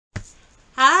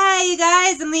Hi, you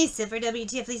guys. I'm Lisa for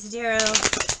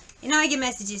wtfLisaTarot. You know, I get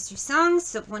messages through songs,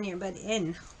 so one earbud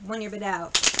in, one earbud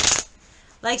out.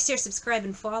 Like, share, subscribe,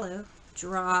 and follow.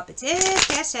 Drop a tip,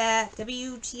 CashApp,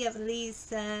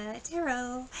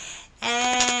 wtfLisaTarot.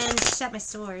 And shop my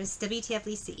stores.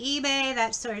 wtfLisa eBay,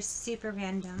 that store is super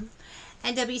random.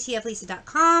 And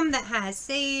wtfLisa.com, that has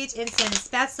sage, incense,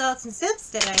 bath salts, and soaps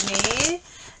that I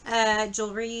made.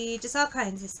 Jewelry, just all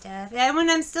kinds of stuff. And one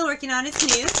I'm still working on is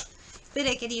new. But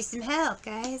I could use some help,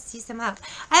 guys. Use some help.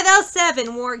 I have L7,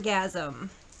 Wargasm.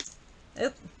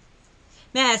 Oop.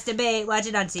 Masturbate, watch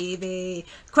it on TV.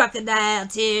 Crocodile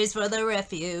tears for the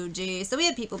refugee. So we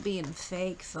have people being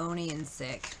fake, phony, and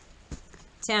sick.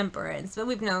 Temperance. But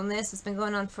we've known this. It's been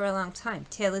going on for a long time.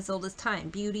 Tale as old as time.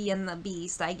 Beauty and the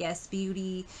Beast, I guess.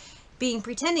 Beauty being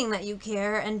pretending that you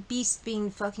care, and Beast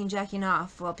being fucking jacking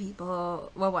off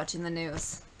while watching the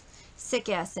news.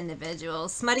 Sick-ass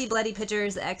individuals. Smutty, bloody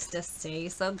pictures, ecstasy.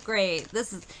 So great.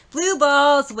 This is blue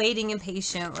balls waiting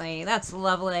impatiently. That's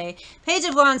lovely. Page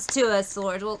of Wands, Two of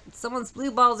Swords. Well, someone's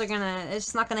blue balls are gonna, it's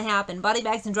just not gonna happen. Body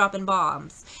bags and dropping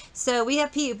bombs. So we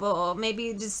have people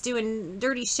maybe just doing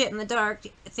dirty shit in the dark,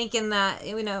 thinking that,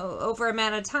 you know, over a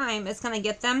matter of time, it's gonna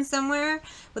get them somewhere.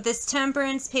 With this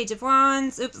Temperance, Page of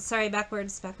Wands. Oops, sorry,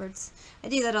 backwards. I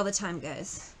do that all the time,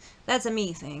 guys. That's a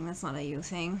me thing. That's not a you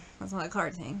thing. That's not a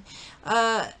card thing.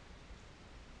 And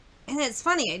it's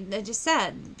funny. I just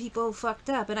said people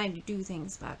fucked up and I do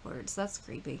things backwards. That's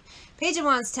creepy. Page of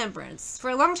Wands, Temperance.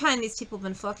 For a long time, these people have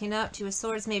been fucking up. Two of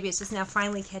Swords. Maybe it's just now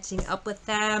finally catching up with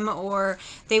them, or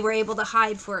they were able to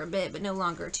hide for a bit, but no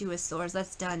longer. Two of Swords.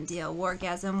 That's done deal.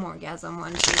 Wargasm. 1,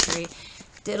 2, 3.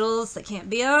 Diddles that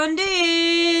can't be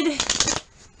undid.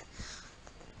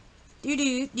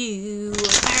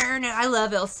 I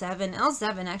love L7.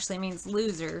 L7 actually means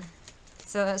loser.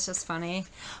 So that's just funny.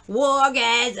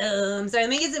 Wargasm. Sorry, let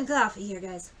me get some coffee here,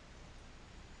 guys.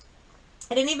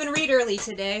 I didn't even read early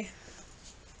today.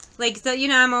 Like, so, you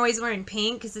know, I'm always wearing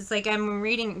pink because it's like I'm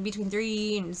reading between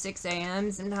 3 and 6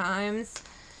 a.m. sometimes.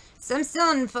 So I'm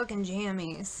still in fucking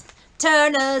jammies.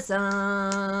 Turn us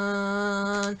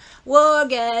on.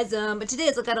 Wargasm. But today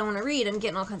it's like I don't want to read. I'm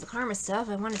getting all kinds of karma stuff.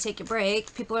 I want to take a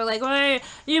break. People are like, well,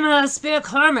 you must be a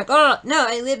karmic. Oh, no,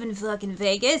 I live in fucking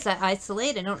Vegas. I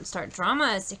isolate. I don't start drama.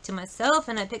 I stick to myself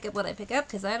and I pick up what I pick up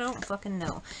because I don't fucking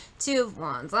know. Two of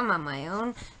Wands. I'm on my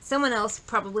own. Someone else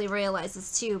probably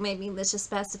realizes too. Maybe it's just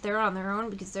best if they're on their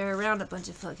own because they're around a bunch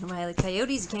of fucking wily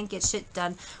coyotes. You can't get shit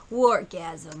done.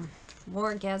 Wargasm.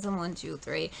 Wargasm, 1, 2,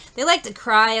 3. They like to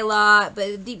cry a lot,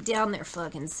 but deep down they're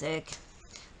fucking sick.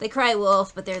 They cry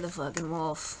wolf, but they're the fucking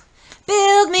wolf.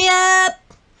 Build me up,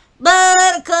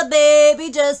 buttercup baby,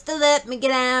 just to let me get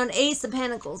down. Ace of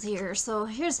Pentacles here, so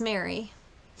here's Mary.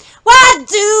 Why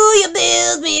do you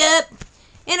build me up?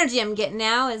 Energy I'm getting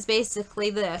now is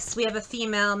basically this. We have a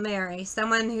female Mary,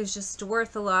 someone who's just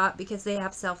worth a lot because they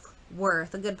have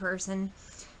self-worth, a good person.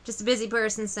 Just a busy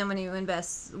person, someone who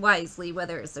invests wisely,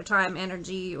 whether it's their time,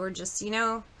 energy, or just, you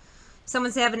know,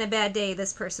 someone's having a bad day,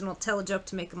 this person will tell a joke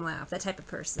to make them laugh. That type of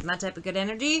person, that type of good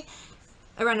energy,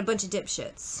 around a bunch of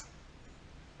dipshits.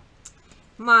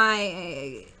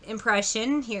 My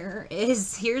impression here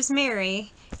is, here's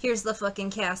Mary, here's the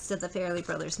fucking cast of the Fairley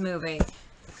Brothers movie.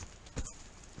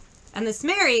 And this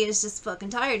Mary is just fucking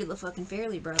tired of the fucking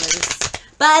Fairley Brothers.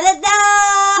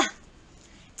 Ba-da-da!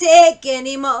 Take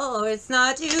anymore, it's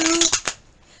not you.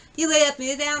 You let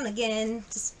me down again.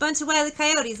 Just a bunch of wily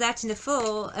coyotes acting a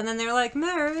fool, and then they're like,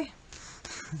 Mary,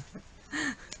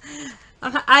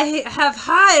 I have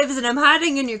hives and I'm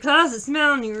hiding in your closet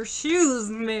smelling your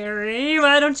shoes, Mary.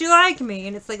 Why don't you like me?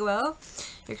 And it's like, well,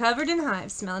 you're covered in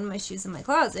hives, smelling my shoes in my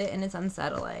closet, and it's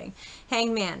unsettling.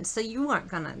 Hangman, so you aren't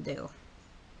gonna do.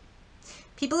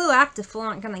 People who act a fool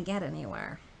aren't gonna get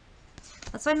anywhere.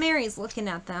 That's why Mary's looking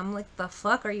at them like, the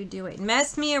fuck are you doing?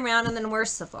 Mess me around, and then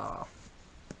worst of all,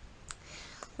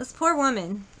 this poor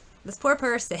woman, this poor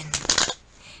person,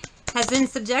 has been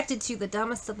subjected to the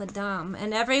dumbest of the dumb,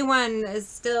 and everyone is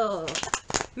still,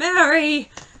 Mary,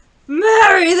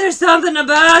 there's something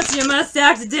about you, must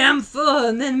act a damn fool,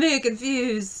 and then be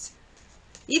confused.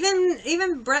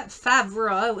 Even Brett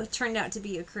Favre turned out to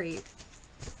be a creep.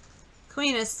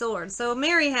 Queen of Swords. So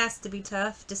Mary has to be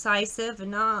tough, decisive,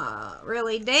 and not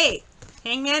really date.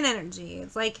 Hangman energy.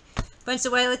 It's like a bunch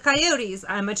of wily coyotes.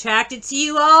 I'm attracted to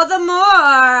you all the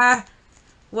more.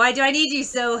 Why do I need you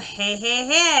so?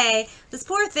 Hey. This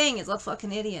poor thing is a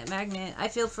fucking idiot magnet. I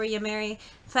feel for you, Mary.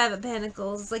 5 of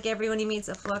Pentacles. It's like everyone he meets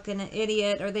a fucking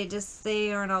idiot, or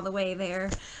they aren't all the way there.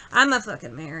 I'm a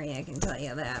fucking Mary, I can tell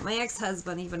you that. My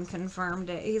ex-husband even confirmed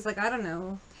it. He's like, I don't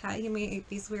know how you meet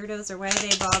these weirdos or why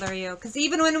they bother you. Because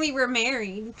even when we were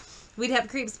married, we'd have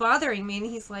creeps bothering me, and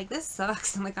he's like, this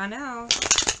sucks. I'm like, I know.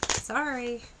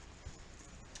 Sorry.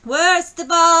 Worst of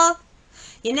all,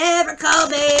 you never call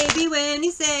baby when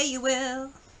you say you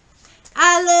will.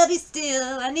 I love you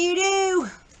still, I need you.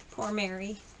 Poor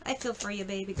Mary. I feel for you,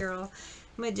 baby girl.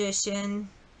 Magician.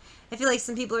 I feel like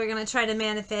some people are going to try to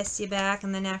manifest you back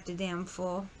and then act a damn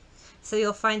fool. So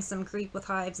you'll find some creep with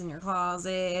hives in your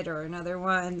closet, or another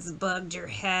one's bugged your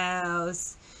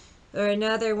house, or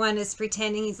another one is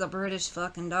pretending he's a British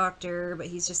fucking doctor, but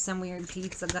he's just some weird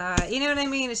pizza guy. You know what I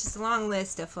mean? It's just a long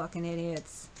list of fucking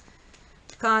idiots.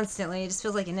 Constantly. It just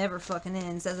feels like it never fucking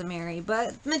ends, doesn't Mary?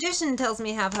 But Magician tells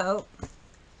me have hope.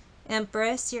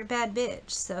 Empress, you're a bad bitch.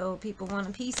 So people want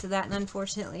a piece of that, and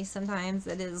unfortunately sometimes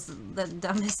it is the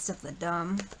dumbest of the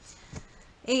dumb.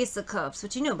 Ace of Cups,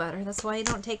 but you know better. That's why you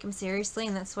don't take them seriously,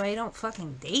 and that's why you don't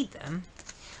fucking date them.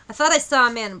 I thought I saw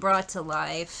a man brought to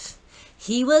life.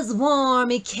 He was warm,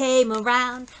 he came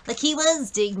around like he was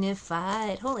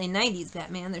dignified. Holy 90s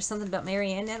Batman. There's something about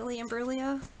Mary and Natalie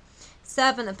Imbruglia.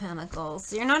 7 of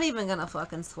Pentacles. You're not even gonna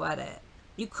fucking sweat it.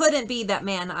 You couldn't be that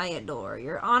man I adore.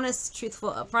 You're honest,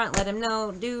 truthful, upfront. Let him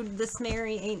know, dude, this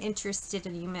Mary ain't interested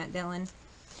in you, Matt Dillon.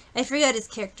 I forgot his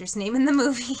character's name in the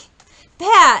movie.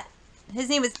 Pat! His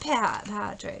name is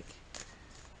Patrick.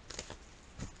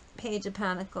 Page of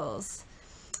Pentacles.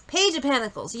 Page of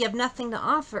Pentacles. You have nothing to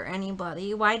offer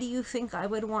anybody. Why do you think I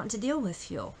would want to deal with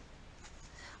you?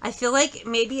 I feel like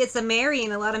maybe it's a Mary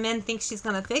and a lot of men think she's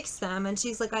going to fix them. And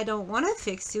she's like, I don't want to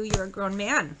fix you. You're a grown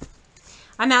man.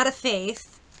 I'm out of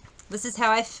faith. This is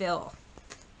how I feel.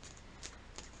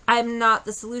 I'm not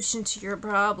the solution to your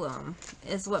problem,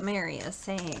 is what Mary is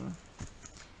saying.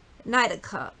 Knight of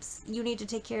Cups. You need to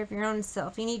take care of your own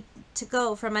self. You need to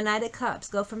go from a Knight of Cups.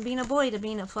 Go from being a boy to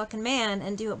being a fucking man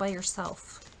and do it by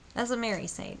yourself. That's what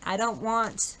Mary's saying. I don't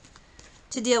want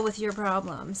to deal with your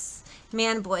problems.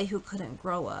 Man, boy who couldn't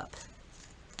grow up.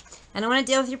 I don't want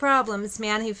to deal with your problems.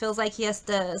 Man who feels like he has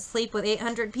to sleep with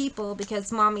 800 people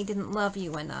because mommy didn't love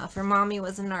you enough. Or mommy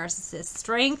was a narcissist.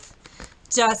 Strength.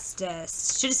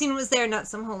 Justice. Should have seen what was there, not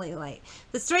some holy light.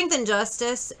 The strength and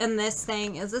justice in this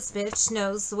thing is this bitch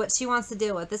knows what she wants to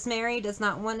deal with. This Mary does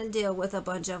not want to deal with a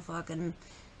bunch of fucking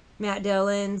Matt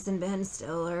Dillons and Ben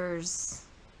Stillers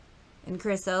and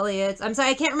Chris Elliott's. I'm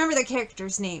sorry, I can't remember their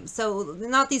characters' names. So,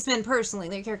 not these men personally,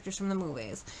 they're characters from the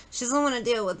movies. She doesn't want to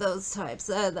deal with those types.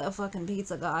 The fucking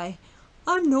pizza guy.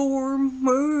 I'm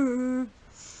Norm.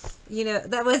 You know,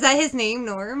 was that his name,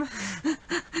 Norm? I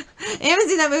haven't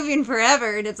seen that movie in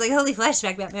forever, and it's like, holy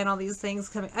flashback, Batman, all these things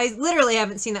coming. I literally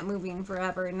haven't seen that movie in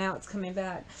forever, and now it's coming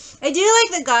back. I do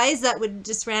like the guys that would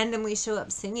just randomly show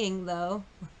up singing, though.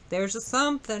 There's just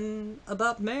something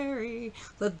about Mary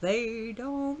that they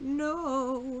don't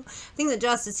know. I think the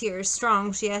justice here is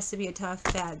strong. She has to be a tough,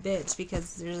 bad bitch,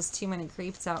 because there's just too many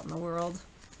creeps out in the world.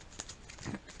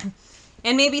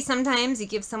 And maybe sometimes you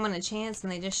give someone a chance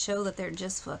and they just show that they're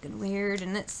just fucking weird,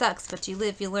 and it sucks, but you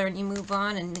live, you learn, you move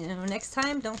on, and you know, next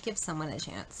time, don't give someone a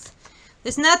chance.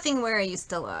 There's nothing where I used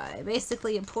to lie.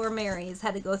 Basically, a poor Mary's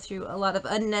had to go through a lot of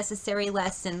unnecessary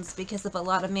lessons because of a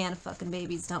lot of man fucking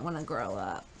babies don't want to grow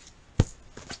up.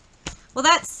 Well,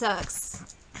 that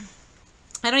sucks.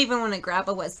 I don't even want to grab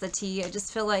a what's the tea. I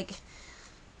just feel like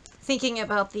thinking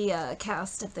about the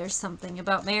cast, if there's something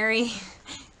about Mary.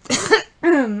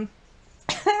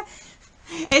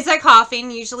 I start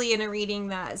coughing, usually in a reading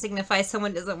that signifies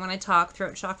someone doesn't want to talk,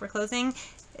 throat chakra closing.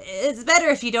 It's better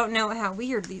if you don't know how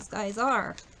weird these guys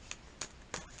are.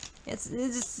 It's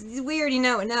just weird, you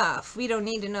know enough. We don't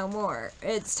need to know more.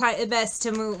 It's best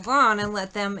to move on and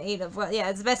let them 8 of Wands. Yeah,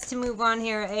 it's best to move on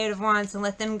here at 8 of Wands and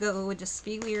let them go. Just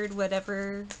be weird,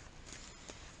 whatever.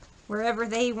 Wherever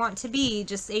they want to be.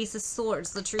 Just Ace of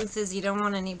Swords. The truth is you don't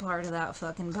want any part of that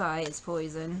fucking pie. It's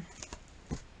poison.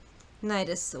 Knight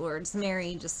of Swords.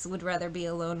 Mary just would rather be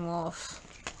a lone wolf.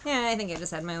 Yeah, I think I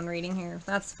just had my own reading here.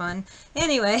 That's fun.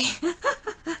 Anyway.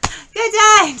 Good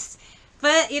times!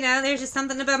 But, you know, there's just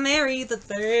something about Mary that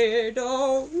they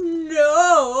don't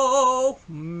know.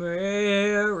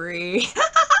 Mary.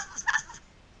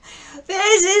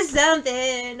 There's just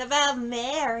something about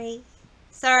Mary.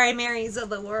 Sorry, Marys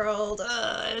of the world.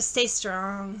 Stay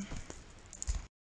strong.